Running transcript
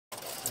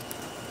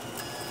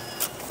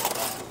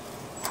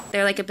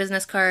They're like a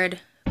business card.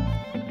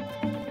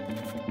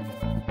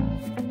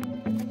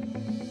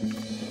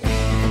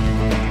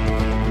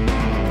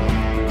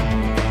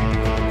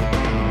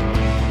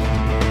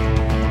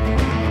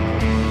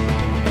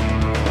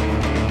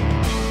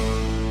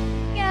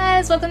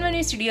 Welcome to my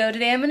new studio.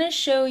 Today I'm going to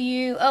show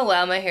you, oh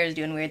wow, my hair is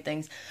doing weird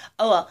things.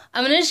 Oh well,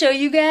 I'm going to show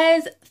you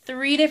guys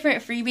 3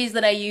 different freebies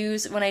that I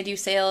use when I do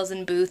sales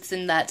and booths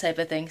and that type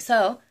of thing.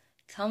 So,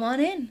 come on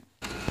in.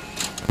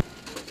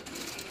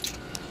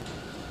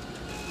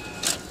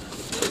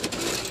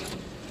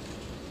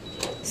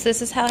 So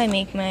this is how I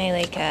make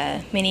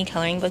my mini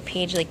coloring book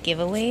page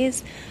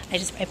giveaways.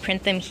 I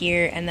print them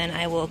here and then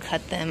I will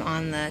cut them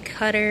on the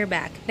cutter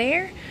back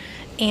there.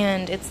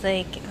 And it's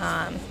 8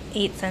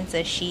 cents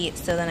a sheet,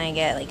 so then I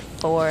get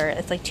 4,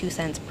 it's 2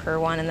 cents per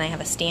one, and then I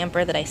have a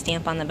stamper that I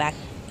stamp on the back.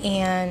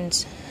 And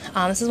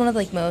this is one of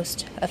the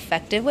most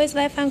effective ways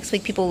that I've found, because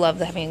people love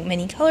having a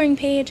mini coloring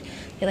page.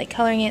 They like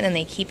coloring it and then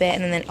they keep it,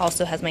 and then it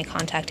also has my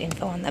contact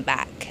info on the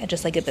back,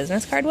 just like a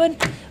business card would,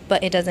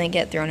 but it doesn't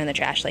get thrown in the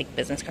trash like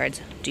business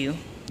cards do.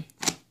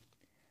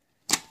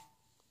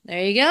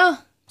 There you go.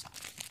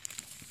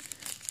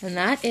 And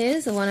that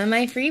is one of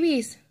my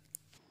freebies.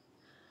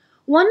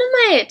 One of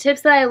my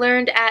tips that I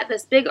learned at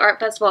this big art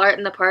festival, Art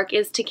in the Park,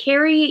 is to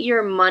carry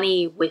your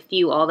money with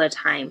you all the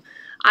time.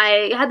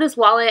 I had this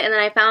wallet and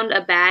then I found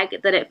a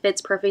bag that it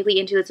fits perfectly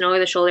into. It's an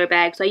over-the-shoulder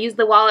bag, so I used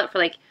the wallet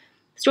for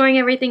storing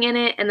everything in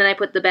it, and then I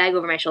put the bag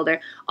over my shoulder.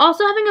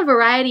 Also, having a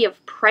variety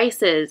of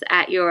prices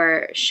at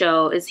your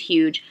show is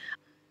huge.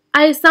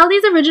 I sell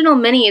these original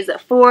minis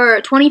for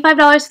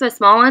 $25 for the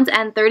small ones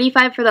and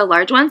 $35 for the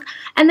large ones,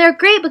 and they're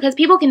great because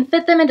people can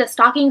fit them into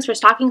stockings for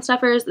stocking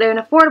stuffers. They're an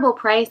affordable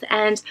price,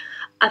 and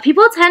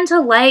people tend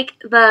to like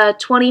the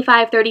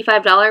 $25,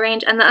 $35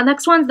 range, and the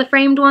next ones, the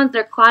framed ones,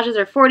 their collages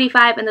are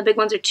 $45, and the big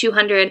ones are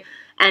 $200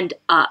 and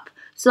up.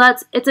 So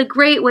it's a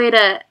great way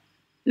to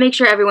make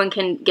sure everyone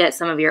can get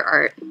some of your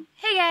art.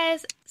 Hey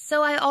guys!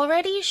 So I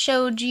already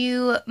showed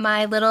you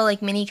my little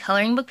mini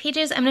coloring book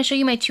pages. I'm going to show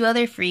you my 2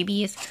 other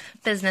freebies,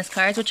 business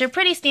cards, which are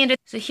pretty standard.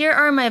 So here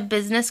are my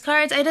business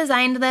cards. I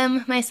designed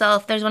them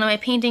myself. There's one of my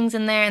paintings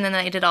in there, and then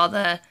I did all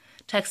the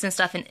text and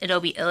stuff in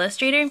Adobe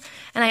Illustrator.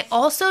 And I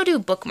also do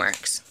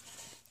bookmarks.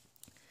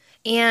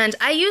 And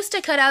I used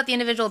to cut out the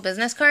individual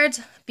business cards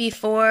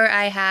before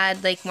I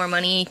had more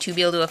money to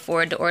be able to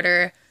afford to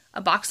order a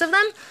box of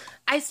them.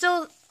 I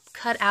still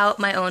cut out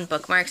my own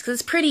bookmarks because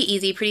it's pretty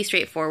easy, pretty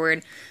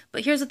straightforward.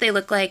 But here's what they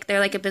look like. They're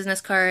like a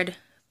business card,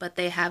 but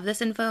they have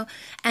this info.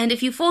 And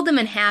if you fold them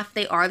in half,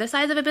 they are the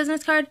size of a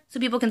business card, so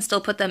people can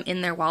still put them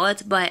in their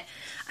wallets. But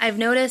I've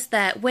noticed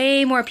that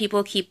way more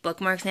people keep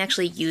bookmarks and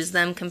actually use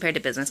them compared to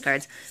business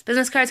cards.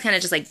 Business cards kind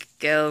of just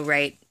go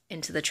right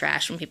into the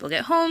trash when people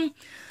get home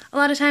a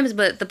lot of times,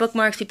 but the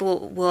bookmarks,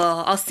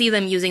 I'll see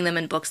them using them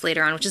in books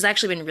later on, which has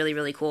actually been really,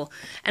 really cool.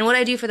 And what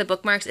I do for the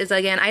bookmarks is,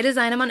 again, I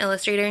design them on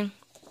Illustrator,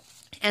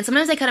 and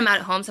sometimes I cut them out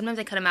at home, sometimes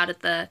I cut them out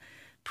at the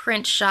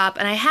print shop,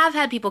 and I have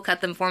had people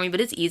cut them for me,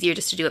 but it's easier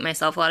just to do it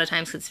myself a lot of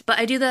times. But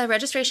I do the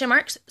registration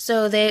marks,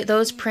 so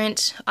those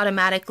print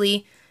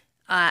automatically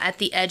at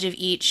the edge of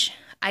each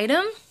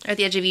item, or at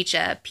the edge of each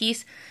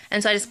piece,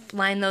 and so I just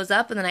line those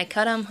up, and then I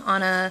cut them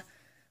on a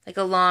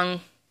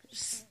long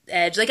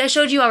edge, like I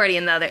showed you already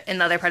in the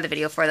other part of the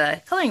video for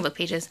the coloring book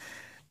pages.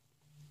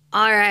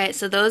 Alright,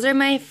 so those are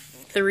my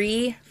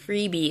 3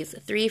 freebies.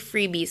 3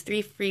 freebies.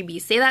 3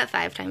 freebies. Say that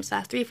 5 times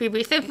fast. 3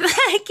 freebies.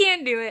 I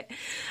can't do it.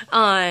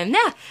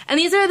 Yeah. And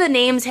these are the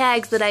name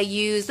tags that I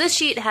use. This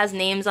sheet has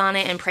names on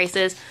it and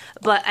prices,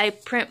 but I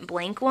print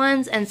blank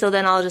ones, and so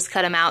then I'll just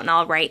cut them out and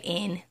I'll write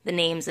in the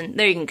names, and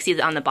there you can see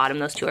that on the bottom,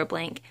 those 2 are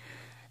blank.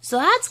 So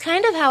that's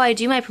kind of how I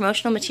do my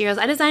promotional materials.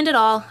 I designed it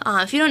all.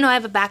 If you don't know, I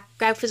have a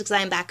graphic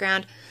design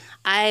background.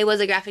 I was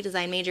a graphic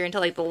design major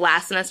until the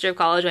last semester of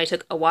college when I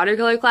took a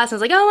watercolor class. I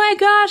was like, oh my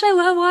gosh, I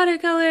love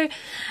watercolor.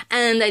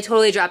 And I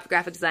totally dropped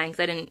graphic design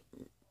because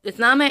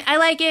I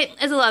like it.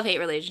 It's a love-hate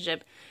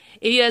relationship.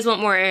 If you guys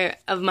want more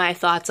of my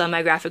thoughts on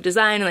my graphic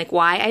design and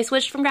why I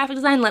switched from graphic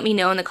design, let me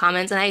know in the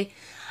comments. And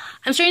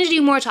I'm starting to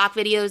do more talk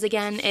videos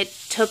again. It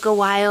took a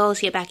while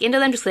to get back into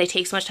them just because they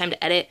take so much time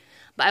to edit.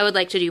 But I would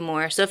like to do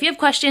more. So if you have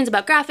questions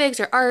about graphics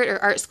or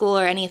art school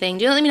or anything,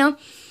 do let me know.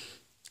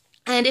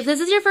 And if this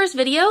is your first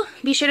video,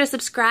 be sure to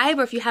subscribe,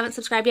 or if you haven't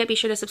subscribed yet, be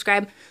sure to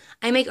subscribe.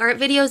 I make art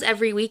videos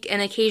every week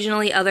and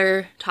occasionally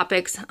other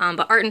topics,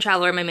 but art and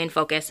travel are my main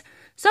focus.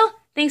 So,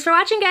 thanks for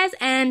watching, guys,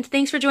 and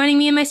thanks for joining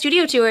me in my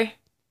studio tour.